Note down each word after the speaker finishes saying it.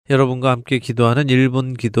여러분과 함께 기도하는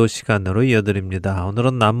 1분 기도 시간으로 이어드립니다.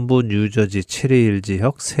 오늘은 남부 뉴저지 체리힐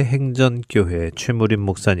지역 새행전교회 최무림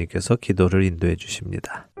목사님께서 기도를 인도해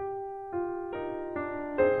주십니다.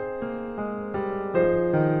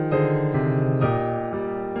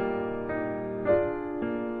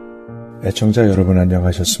 애청자 여러분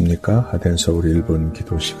안녕하셨습니까? 하덴서울 1분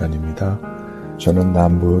기도 시간입니다. 저는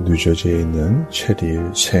남부 뉴저지에 있는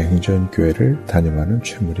체리힐 새행전교회를 담임하는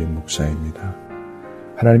최무림 목사입니다.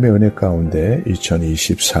 하나님의 은혜 가운데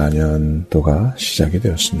 2024년도가 시작이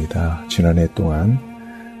되었습니다. 지난해 동안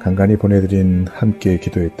간간히 보내드린 함께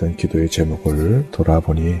기도했던 기도의 제목을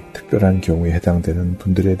돌아보니 특별한 경우에 해당되는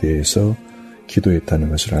분들에 대해서 기도했다는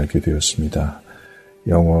것을 알게 되었습니다.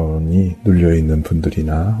 영혼이 눌려있는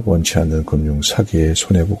분들이나 원치 않는 금융 사기에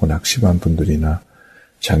손해보고 낙심한 분들이나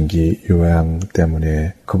장기 요양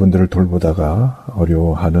때문에 그분들을 돌보다가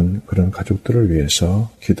어려워하는 그런 가족들을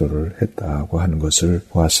위해서 기도를 했다고 하는 것을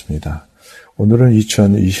보았습니다. 오늘은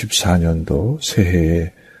 2024년도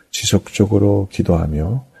새해에 지속적으로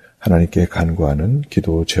기도하며 하나님께 간구하는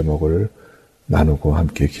기도 제목을 나누고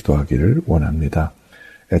함께 기도하기를 원합니다.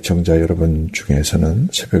 애청자 여러분 중에서는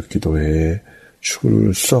새벽 기도회에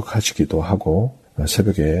출석하시기도 하고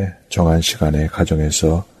새벽에 정한 시간에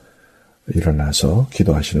가정에서 일어나서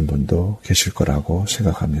기도하시는 분도 계실 거라고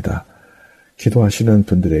생각합니다. 기도하시는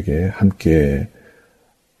분들에게 함께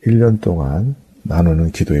 1년 동안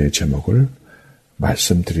나누는 기도의 제목을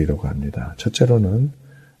말씀드리려고 합니다. 첫째로는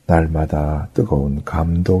날마다 뜨거운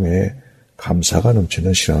감동의 감사가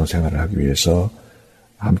넘치는 신앙생활을 하기 위해서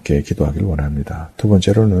함께 기도하기를 원합니다. 두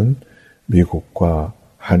번째로는 미국과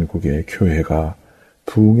한국의 교회가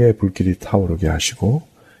부흥의 불길이 타오르게 하시고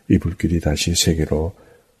이 불길이 다시 세계로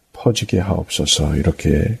퍼지게 하옵소서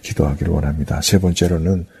이렇게 기도하기를 원합니다. 세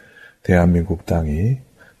번째로는 대한민국 땅이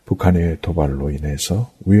북한의 도발로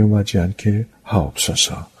인해서 위험하지 않게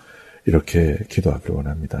하옵소서 이렇게 기도하기를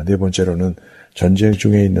원합니다. 네 번째로는 전쟁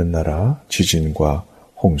중에 있는 나라, 지진과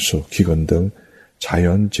홍수, 기근 등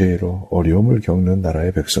자연재해로 어려움을 겪는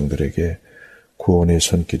나라의 백성들에게 구원의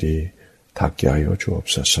손길이 닿게 하여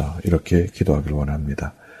주옵소서 이렇게 기도하기를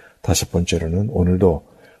원합니다. 다섯 번째로는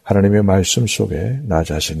오늘도 하나님의 말씀 속에 나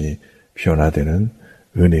자신이 변화되는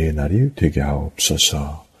은혜의 날이 되게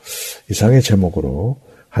하옵소서. 이상의 제목으로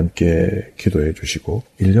함께 기도해 주시고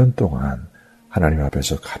 1년 동안 하나님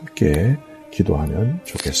앞에서 함께 기도하면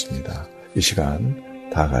좋겠습니다. 이 시간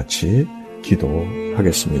다 같이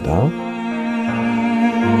기도하겠습니다.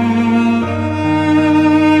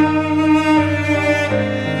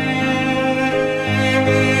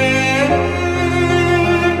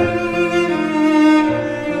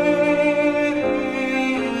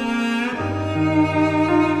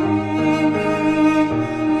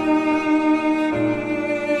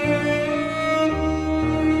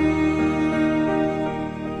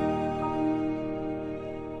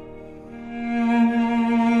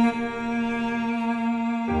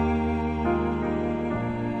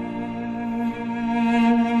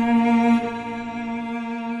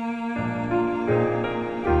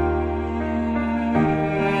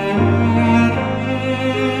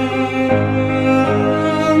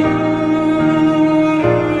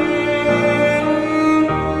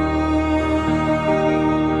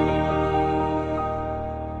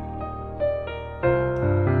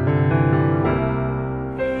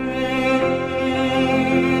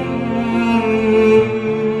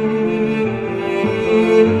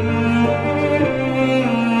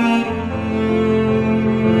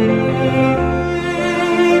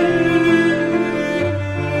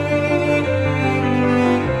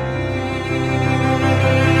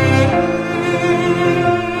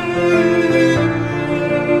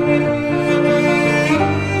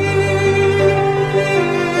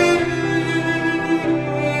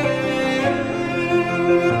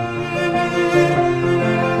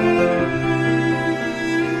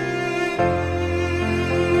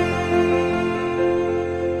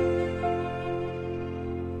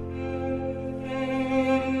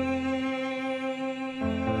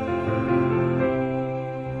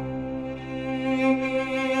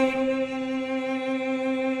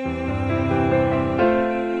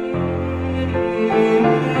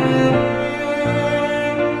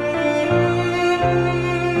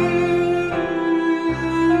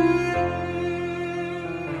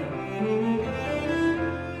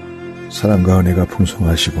 사랑과 은혜가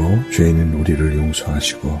풍성하시고 죄인인 우리를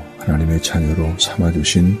용서하시고 하나님의 자녀로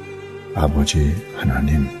삼아주신 아버지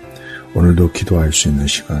하나님, 오늘도 기도할 수 있는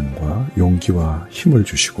시간과 용기와 힘을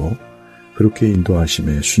주시고 그렇게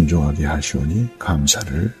인도하심에 순종하게 하시오니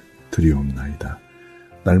감사를 드리옵나이다.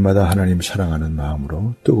 날마다 하나님 사랑하는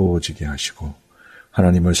마음으로 뜨거워지게 하시고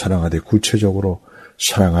하나님을 사랑하되 구체적으로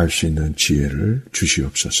사랑할 수 있는 지혜를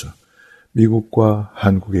주시옵소서. 미국과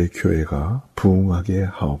한국의 교회가 부흥하게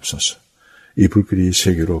하옵소서. 이 불길이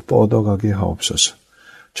세계로 뻗어가게 하옵소서.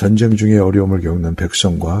 전쟁 중에 어려움을 겪는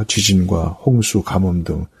백성과 지진과 홍수, 가뭄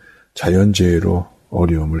등 자연재해로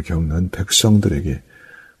어려움을 겪는 백성들에게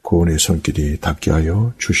구원의 손길이 닿게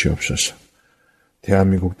하여 주시옵소서.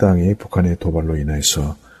 대한민국 땅이 북한의 도발로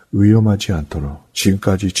인해서 위험하지 않도록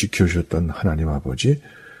지금까지 지켜주셨던 하나님 아버지,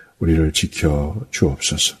 우리를 지켜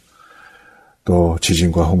주옵소서. 또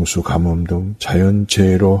지진과 홍수, 가뭄 등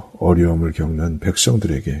자연재해로 어려움을 겪는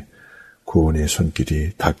백성들에게 구원의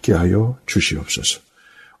손길이 닿게 하여 주시옵소서.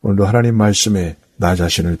 오늘도 하나님 말씀에 나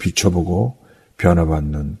자신을 비춰보고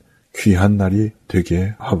변화받는 귀한 날이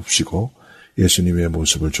되게 하옵시고, 예수님의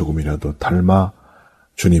모습을 조금이라도 닮아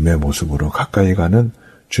주님의 모습으로 가까이 가는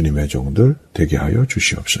주님의 종들 되게 하여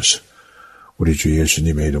주시옵소서. 우리 주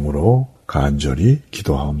예수님의 이름으로 간절히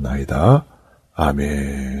기도하옵나이다.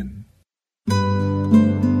 아멘.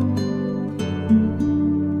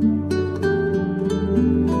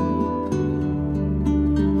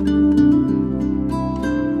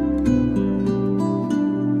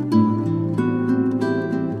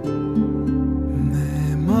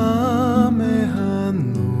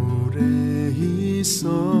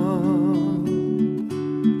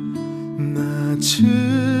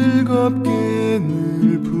 즐겁게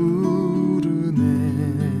늘 부르네.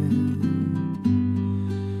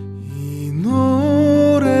 이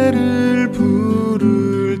노래를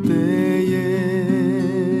부를 때에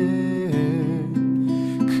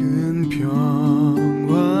큰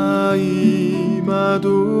평화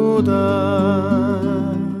임하도다.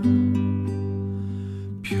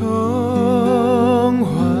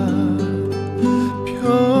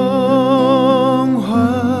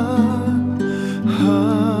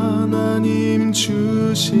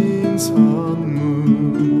 주신 선물,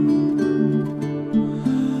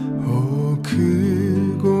 오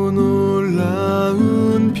크고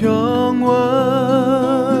놀라운 평화,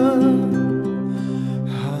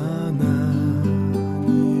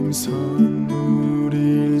 하나님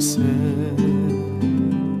선물일세.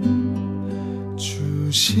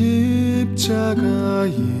 주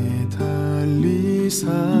십자가에 달리사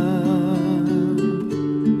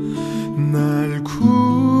날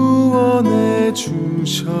구원해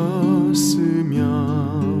주셨으며,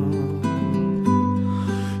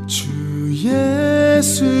 주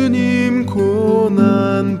예수님 고난받아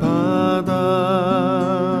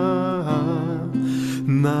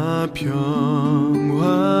나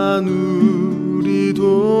평화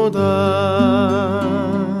누리도다.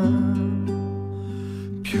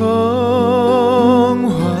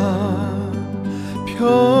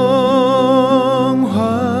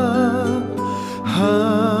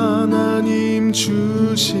 하나님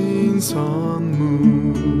주신 선물,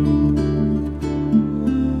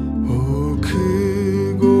 오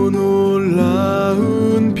크고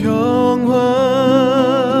놀라운 평화,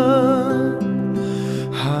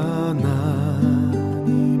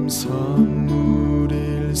 하나님 선물일세.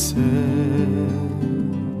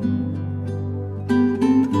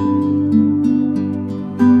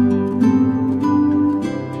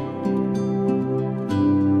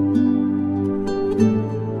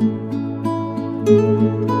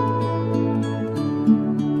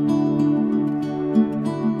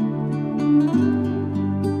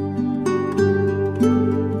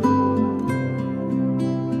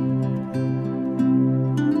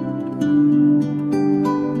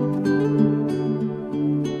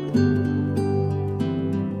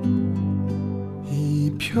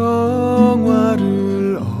 이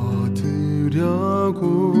평화를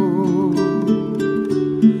얻으려고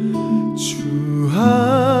주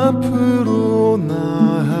앞으로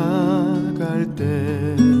나아갈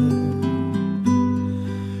때,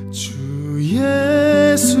 주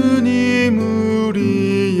예수님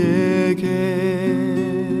우리에게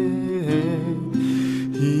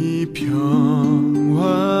이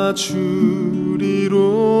평화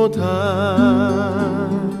주리로다.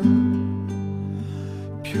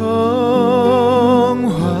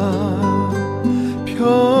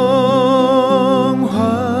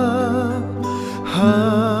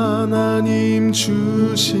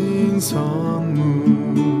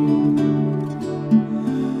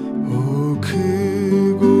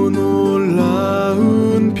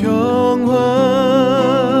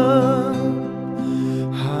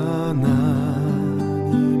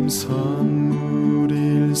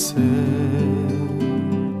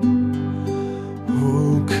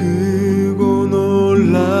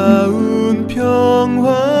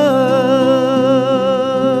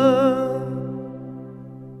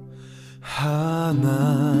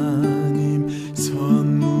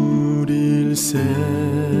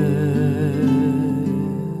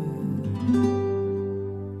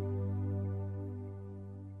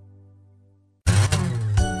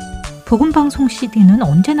 복음방송 CD는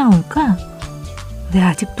언제 나올까? 왜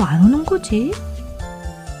아직도 안 오는 거지?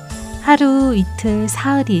 하루, 이틀,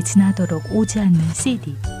 사흘이 지나도록 오지 않는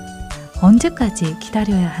CD. 언제까지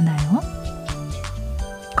기다려야 하나요?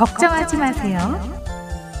 걱정하지 마세요.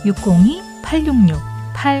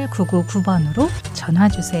 602-866-8999번으로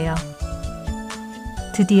전화주세요.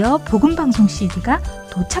 드디어 복음방송 CD가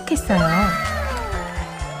도착했어요.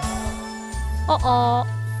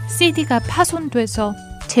 CD가 파손돼서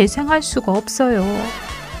재생할 수가 없어요.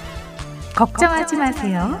 걱정하지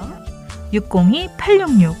마세요.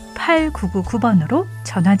 602-866-8999번으로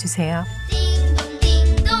전화주세요.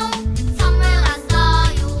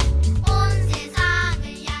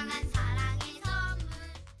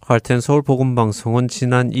 할텐서울 복음방송은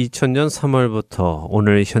지난 2000년 3월부터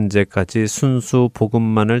오늘 현재까지 순수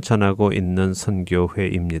복음만을 전하고 있는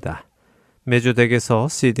선교회입니다. 매주 댁에서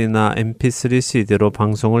CD나 MP3 CD로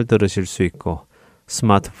방송을 들으실 수 있고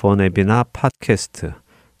스마트폰 앱이나 팟캐스트,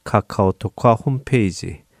 카카오톡과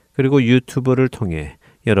홈페이지, 그리고 유튜브를 통해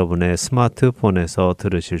여러분의 스마트폰에서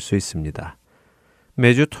들으실 수 있습니다.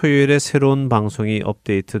 매주 토요일에 새로운 방송이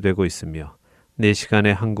업데이트되고 있으며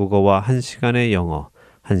 4시간의 한국어와 1시간의 영어,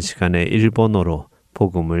 1시간의 일본어로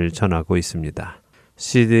복음을 전하고 있습니다.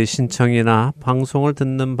 CD 신청이나 방송을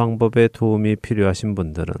듣는 방법에 도움이 필요하신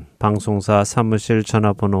분들은 방송사 사무실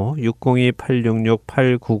전화번호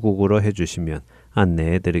 602-866-8999로 해주시면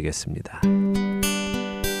안내해 드리겠습니다.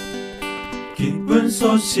 기쁜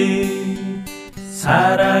소식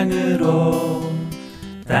사랑으로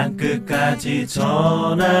땅끝까지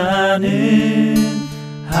전하는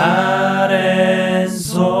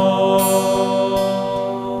아랜소